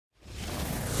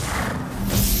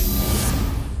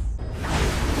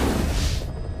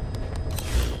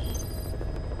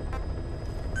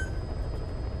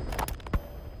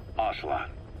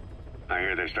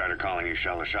they started calling you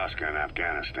Shalashaska in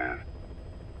Afghanistan.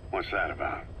 What's that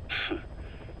about?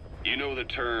 You know the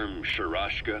term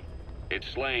Sharashka? It's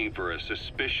slang for a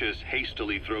suspicious,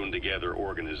 hastily thrown together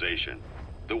organization.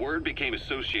 The word became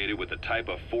associated with a type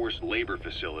of forced labor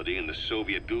facility in the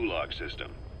Soviet Gulag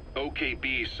system.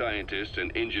 OKB scientists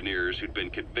and engineers who'd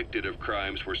been convicted of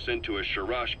crimes were sent to a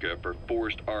Sharashka for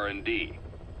forced R&D.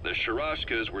 The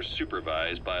Sharashkas were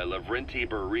supervised by Lavrenti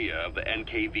Beria of the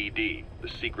NKVD, the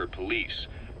secret police,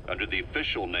 under the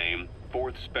official name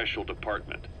 4th Special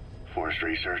Department. Forced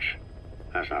research?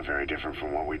 That's not very different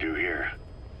from what we do here.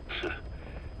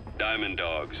 Diamond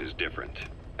Dogs is different.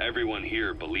 Everyone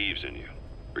here believes in you.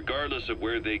 Regardless of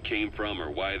where they came from or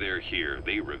why they're here,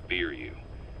 they revere you.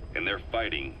 And they're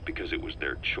fighting because it was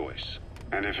their choice.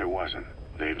 And if it wasn't,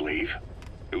 they'd leave?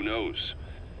 Who knows?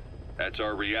 That's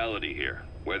our reality here,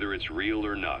 whether it's real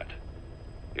or not.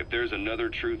 If there's another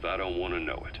truth, I don't want to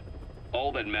know it.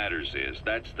 All that matters is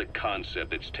that's the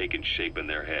concept that's taken shape in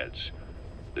their heads.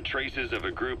 The traces of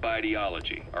a group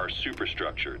ideology, our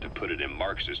superstructure, to put it in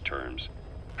Marxist terms.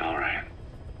 All right.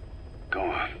 Go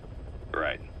on.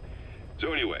 Right.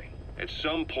 So anyway, at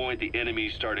some point the enemy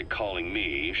started calling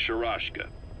me Sharashka.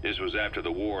 This was after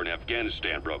the war in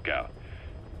Afghanistan broke out.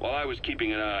 While I was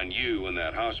keeping an eye on you in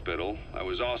that hospital, I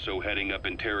was also heading up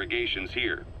interrogations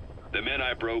here. The men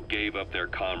I broke gave up their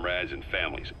comrades and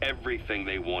families, everything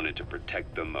they wanted to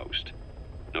protect them most.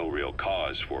 No real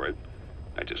cause for it.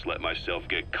 I just let myself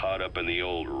get caught up in the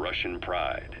old Russian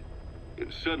pride.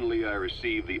 And suddenly I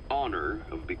received the honor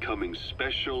of becoming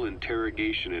Special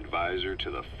Interrogation Advisor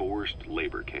to the forced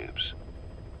labor camps.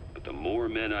 But the more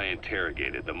men I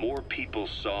interrogated, the more people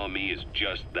saw me as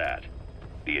just that,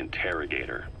 the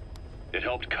interrogator. It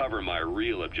helped cover my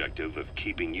real objective of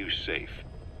keeping you safe.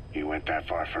 You went that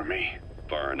far for me?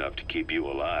 Far enough to keep you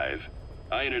alive.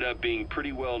 I ended up being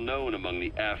pretty well known among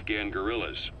the Afghan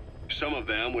guerrillas. Some of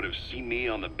them would have seen me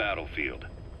on the battlefield,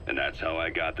 and that's how I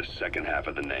got the second half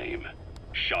of the name.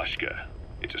 Shashka.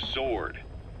 It's a sword,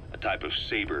 a type of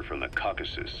saber from the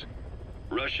Caucasus.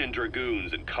 Russian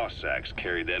dragoons and Cossacks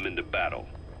carried them into battle.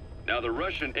 Now, the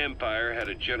Russian Empire had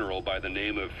a general by the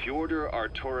name of Fyodor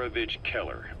Arturovich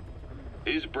Keller.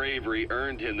 His bravery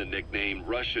earned him the nickname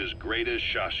Russia's Greatest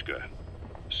Shashka.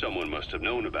 Someone must have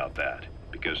known about that,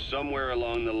 because somewhere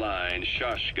along the line,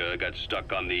 Shashka got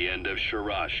stuck on the end of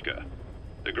Sharashka.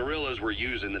 The guerrillas were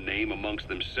using the name amongst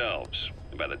themselves,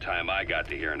 and by the time I got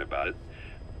to hearing about it,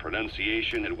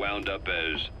 pronunciation had wound up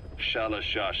as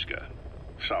Shalashashka.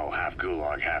 So, half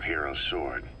Gulag, half hero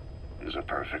sword. It was a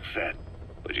perfect fit.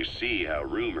 But you see how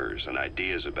rumors and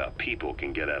ideas about people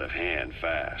can get out of hand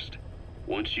fast.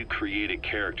 Once you create a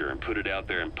character and put it out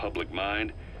there in public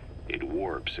mind, it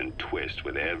warps and twists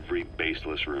with every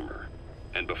baseless rumor.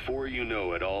 And before you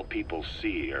know it, all people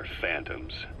see are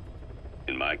phantoms.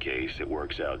 In my case, it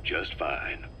works out just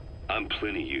fine. I'm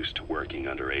plenty used to working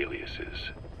under aliases.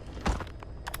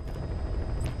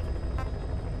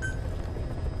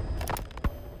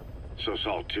 So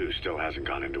SALT II still hasn't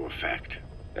gone into effect?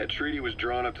 That treaty was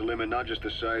drawn up to limit not just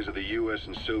the size of the U.S.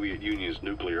 and Soviet Union's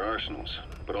nuclear arsenals,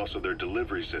 but also their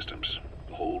delivery systems.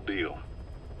 The whole deal.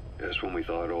 Just when we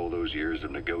thought all those years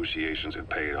of negotiations had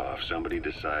paid off, somebody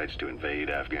decides to invade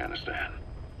Afghanistan.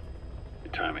 The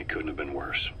timing couldn't have been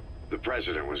worse. The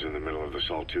president was in the middle of the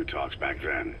SALT II talks back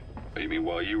then. You mean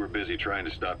while you were busy trying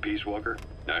to stop Peace Walker?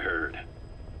 I heard.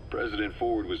 President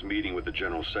Ford was meeting with the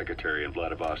General Secretary in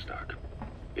Vladivostok.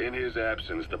 In his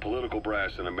absence, the political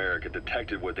brass in America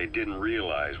detected what they didn't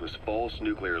realize was false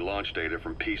nuclear launch data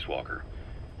from Peace Walker,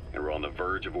 and were on the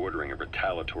verge of ordering a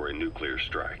retaliatory nuclear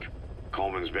strike.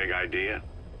 Coleman's big idea?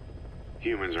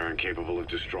 Humans are incapable of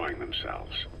destroying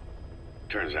themselves.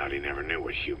 Turns out he never knew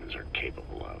what humans are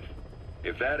capable of.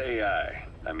 If that AI,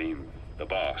 the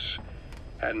boss,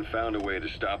 hadn't found a way to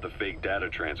stop the fake data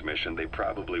transmission, they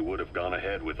probably would have gone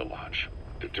ahead with the launch.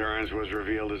 Deterrence was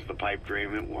revealed as the pipe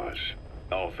dream it was.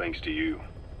 All thanks to you.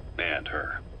 And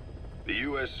her. The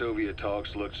U.S.-Soviet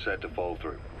talks looked set to fall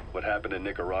through. What happened in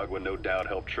Nicaragua no doubt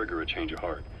helped trigger a change of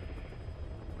heart.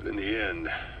 But in the end...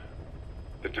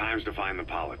 The time's to find the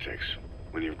politics.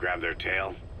 When you've grabbed their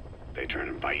tail, they turn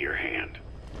and bite your hand.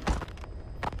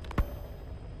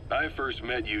 I first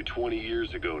met you 20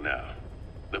 years ago now.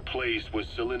 The place was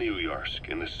Selenouyarsk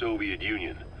in the Soviet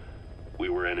Union. We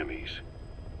were enemies.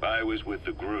 I was with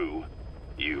the GRU.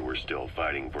 You were still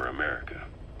fighting for America.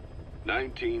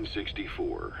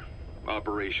 1964.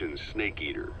 Operation Snake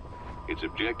Eater. Its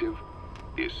objective?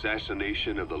 The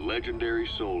assassination of the legendary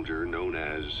soldier known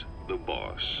as the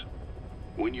Boss.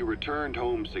 When you returned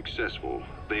home successful,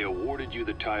 they awarded you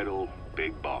the title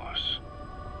Big Boss.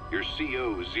 Your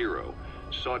CO, Zero,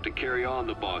 sought to carry on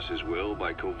the boss's will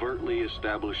by covertly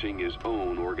establishing his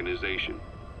own organization.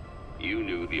 You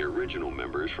knew the original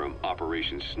members from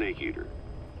Operation Snake Eater.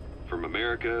 From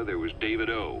America, there was David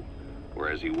O, or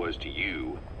as he was to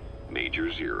you,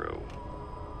 Major Zero.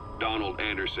 Donald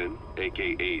Anderson,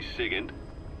 aka Sigint,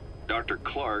 Dr.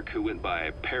 Clark, who went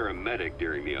by paramedic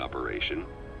during the operation,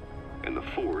 and the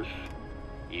fourth,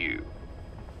 you.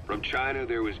 From China,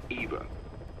 there was Eva,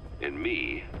 and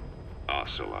me,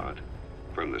 Ocelot,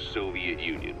 from the Soviet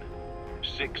Union.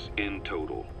 6 in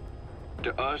total.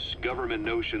 To us, government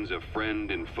notions of friend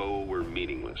and foe were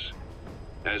meaningless.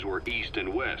 As were East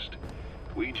and West,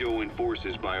 we joined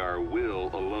forces by our will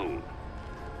alone.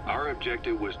 Our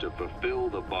objective was to fulfill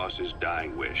the boss's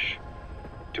dying wish,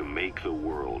 to make the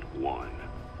world one.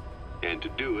 And to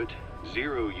do it,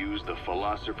 Zero used the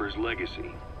Philosopher's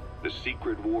Legacy, the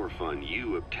secret war fund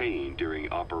you obtained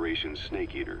during Operation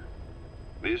Snake Eater.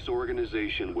 This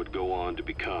organization would go on to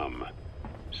become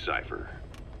Cypher.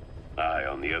 I,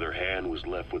 on the other hand, was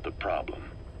left with the problem.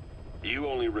 You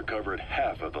only recovered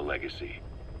half of the legacy.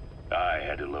 I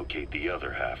had to locate the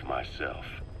other half myself.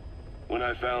 When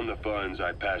I found the funds,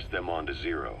 I passed them on to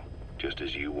Zero, just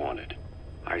as you wanted.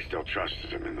 I still trusted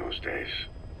him in those days.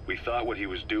 We thought what he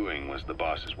was doing was the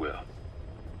boss's will,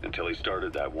 until he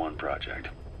started that one project.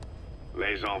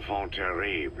 Les enfants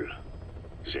terribles,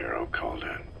 Zero called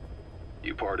it.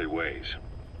 You parted ways,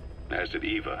 as did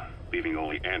Eva, leaving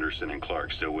only Anderson and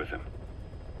Clark still with him.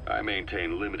 I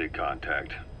maintained limited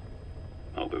contact,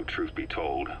 although truth be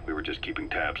told, we were just keeping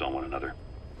tabs on one another.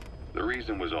 The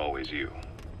reason was always you.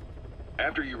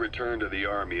 After you returned to the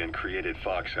Army and created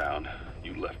Foxhound,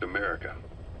 you left America.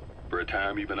 For a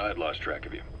time, even I'd lost track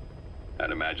of you.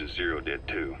 I'd imagine Zero did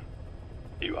too.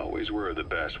 You always were the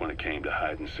best when it came to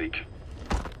hide and seek.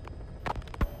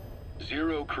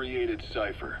 Zero created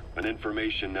Cypher, an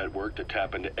information network to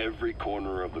tap into every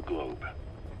corner of the globe.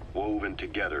 Woven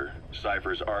together,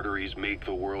 Cypher's arteries make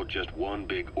the world just one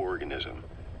big organism,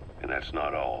 and that's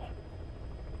not all.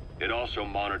 It also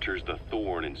monitors the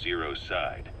thorn in Zero's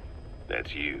side.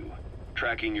 That's you,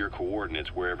 tracking your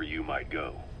coordinates wherever you might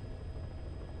go.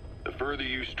 The further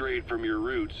you strayed from your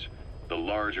roots, the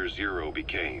larger Zero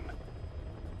became.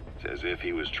 It's as if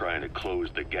he was trying to close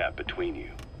the gap between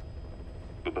you.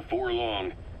 But before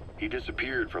long, he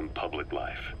disappeared from public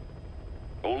life.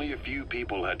 Only a few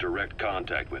people had direct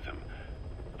contact with him.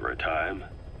 For a time,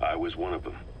 I was one of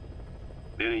them.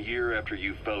 Then a year after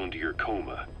you fell into your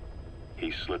coma,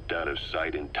 he slipped out of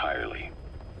sight entirely.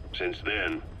 Since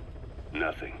then,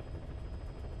 nothing.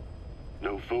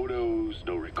 No photos,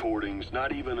 no recordings,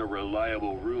 not even a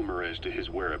reliable rumor as to his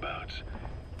whereabouts.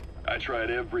 I tried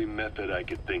every method I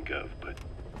could think of, but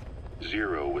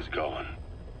Zero was gone.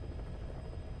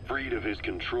 Freed of his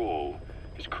control,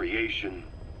 his creation,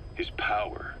 his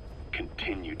power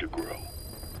continued to grow.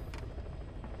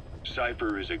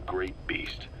 Cypher is a great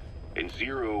beast, and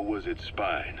Zero was its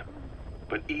spine.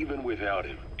 But even without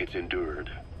him, it's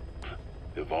endured,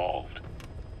 evolved.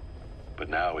 But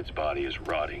now its body is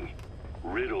rotting,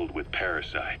 riddled with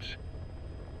parasites.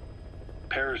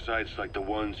 Parasites like the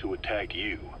ones who attacked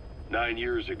you 9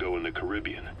 years ago in the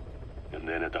Caribbean, and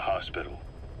then at the hospital.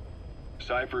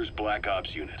 Cypher's Black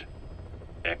Ops Unit,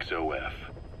 XOF.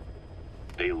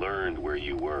 They learned where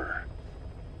you were,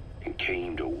 and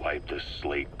came to wipe the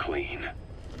slate clean.